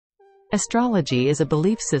Astrology is a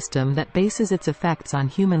belief system that bases its effects on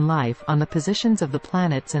human life on the positions of the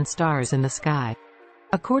planets and stars in the sky.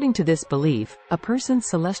 According to this belief, a person's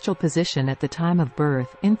celestial position at the time of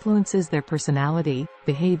birth influences their personality,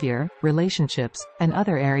 behavior, relationships, and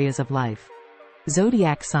other areas of life.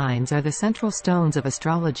 Zodiac signs are the central stones of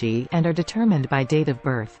astrology and are determined by date of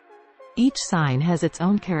birth. Each sign has its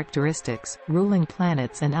own characteristics, ruling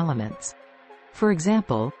planets and elements. For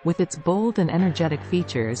example, with its bold and energetic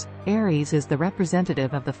features, Aries is the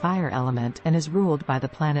representative of the fire element and is ruled by the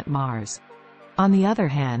planet Mars. On the other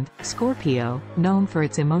hand, Scorpio, known for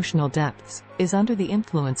its emotional depths, is under the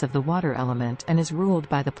influence of the water element and is ruled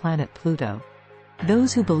by the planet Pluto.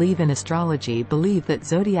 Those who believe in astrology believe that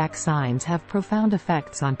zodiac signs have profound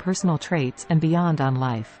effects on personal traits and beyond on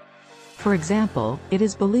life. For example, it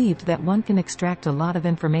is believed that one can extract a lot of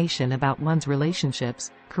information about one's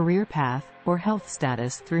relationships, career path, or health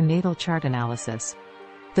status through natal chart analysis.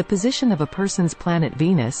 The position of a person's planet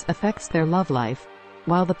Venus affects their love life,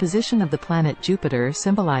 while the position of the planet Jupiter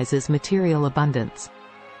symbolizes material abundance.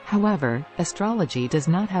 However, astrology does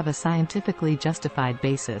not have a scientifically justified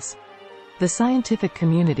basis. The scientific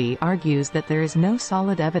community argues that there is no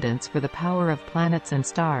solid evidence for the power of planets and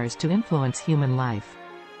stars to influence human life.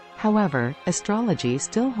 However, astrology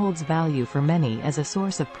still holds value for many as a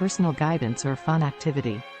source of personal guidance or fun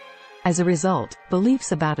activity. As a result,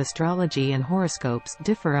 beliefs about astrology and horoscopes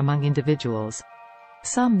differ among individuals.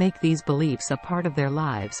 Some make these beliefs a part of their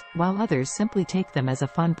lives, while others simply take them as a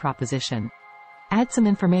fun proposition. Add some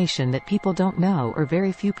information that people don't know or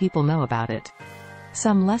very few people know about it.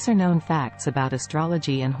 Some lesser-known facts about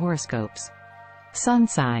astrology and horoscopes. Sun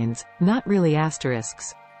signs, not really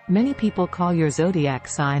asterisks. Many people call your zodiac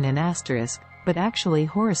sign an asterisk, but actually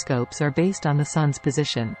horoscopes are based on the sun's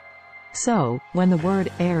position. So, when the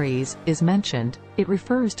word Aries is mentioned, it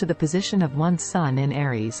refers to the position of one's sun in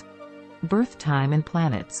Aries. Birth time and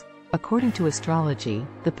planets. According to astrology,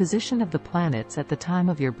 the position of the planets at the time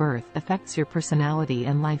of your birth affects your personality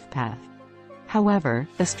and life path. However,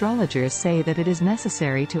 astrologers say that it is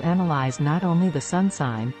necessary to analyze not only the sun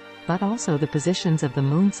sign, but also the positions of the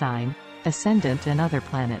moon sign, ascendant and other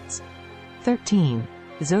planets. 13.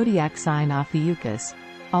 Zodiac sign Ophiuchus.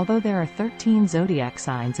 Although there are 13 zodiac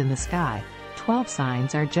signs in the sky, 12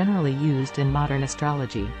 signs are generally used in modern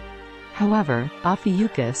astrology. However,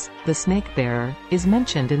 Ophiuchus, the snake-bearer, is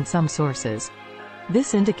mentioned in some sources.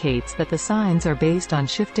 This indicates that the signs are based on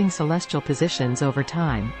shifting celestial positions over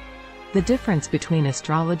time. The difference between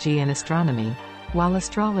astrology and astronomy. While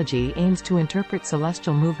astrology aims to interpret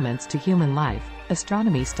celestial movements to human life,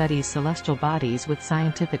 astronomy studies celestial bodies with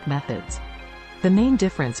scientific methods. The main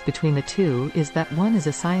difference between the two is that one is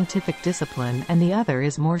a scientific discipline and the other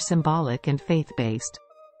is more symbolic and faith-based.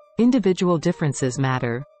 Individual differences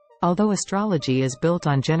matter. Although astrology is built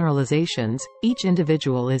on generalizations, each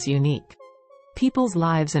individual is unique. People's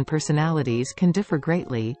lives and personalities can differ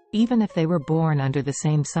greatly, even if they were born under the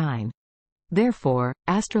same sign. Therefore,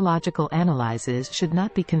 astrological analyses should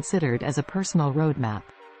not be considered as a personal roadmap.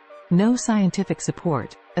 No scientific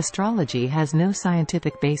support. Astrology has no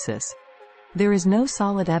scientific basis. There is no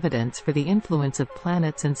solid evidence for the influence of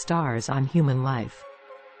planets and stars on human life.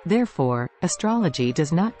 Therefore, astrology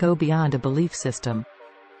does not go beyond a belief system.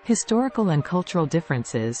 Historical and cultural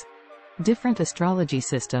differences. Different astrology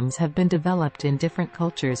systems have been developed in different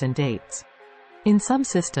cultures and dates. In some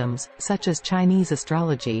systems, such as Chinese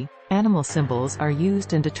astrology, animal symbols are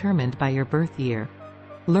used and determined by your birth year.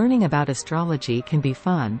 Learning about astrology can be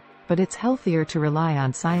fun, but it's healthier to rely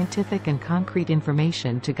on scientific and concrete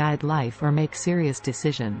information to guide life or make serious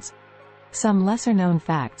decisions. Some lesser-known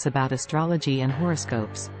facts about astrology and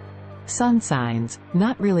horoscopes. Sun signs,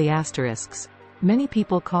 not really asterisks. Many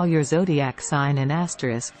people call your zodiac sign an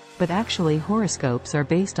asterisk, but actually horoscopes are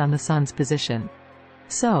based on the sun's position.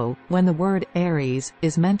 So, when the word Aries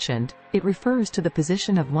is mentioned, it refers to the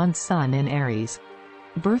position of one's sun in Aries.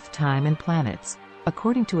 Birth time and planets.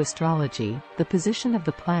 According to astrology, the position of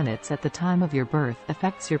the planets at the time of your birth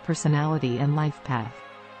affects your personality and life path.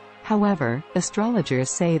 However,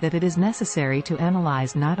 astrologers say that it is necessary to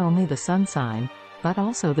analyze not only the sun sign, but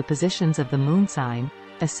also the positions of the moon sign,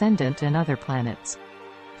 ascendant and other planets.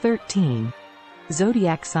 13.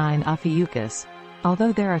 Zodiac sign Ophiuchus.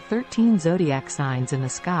 Although there are 13 zodiac signs in the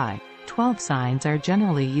sky, 12 signs are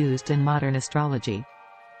generally used in modern astrology.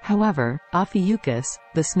 However, Ophiuchus,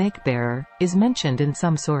 the snake-bearer, is mentioned in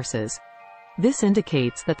some sources. This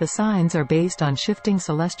indicates that the signs are based on shifting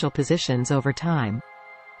celestial positions over time.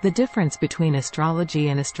 The difference between astrology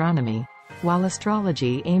and astronomy. While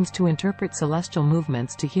astrology aims to interpret celestial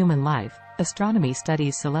movements to human life, astronomy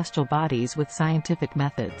studies celestial bodies with scientific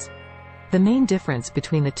methods. The main difference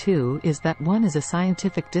between the two is that one is a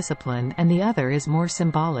scientific discipline and the other is more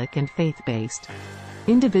symbolic and faith-based.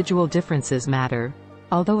 Individual differences matter.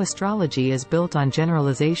 Although astrology is built on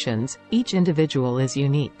generalizations, each individual is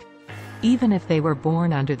unique. Even if they were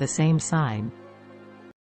born under the same sign,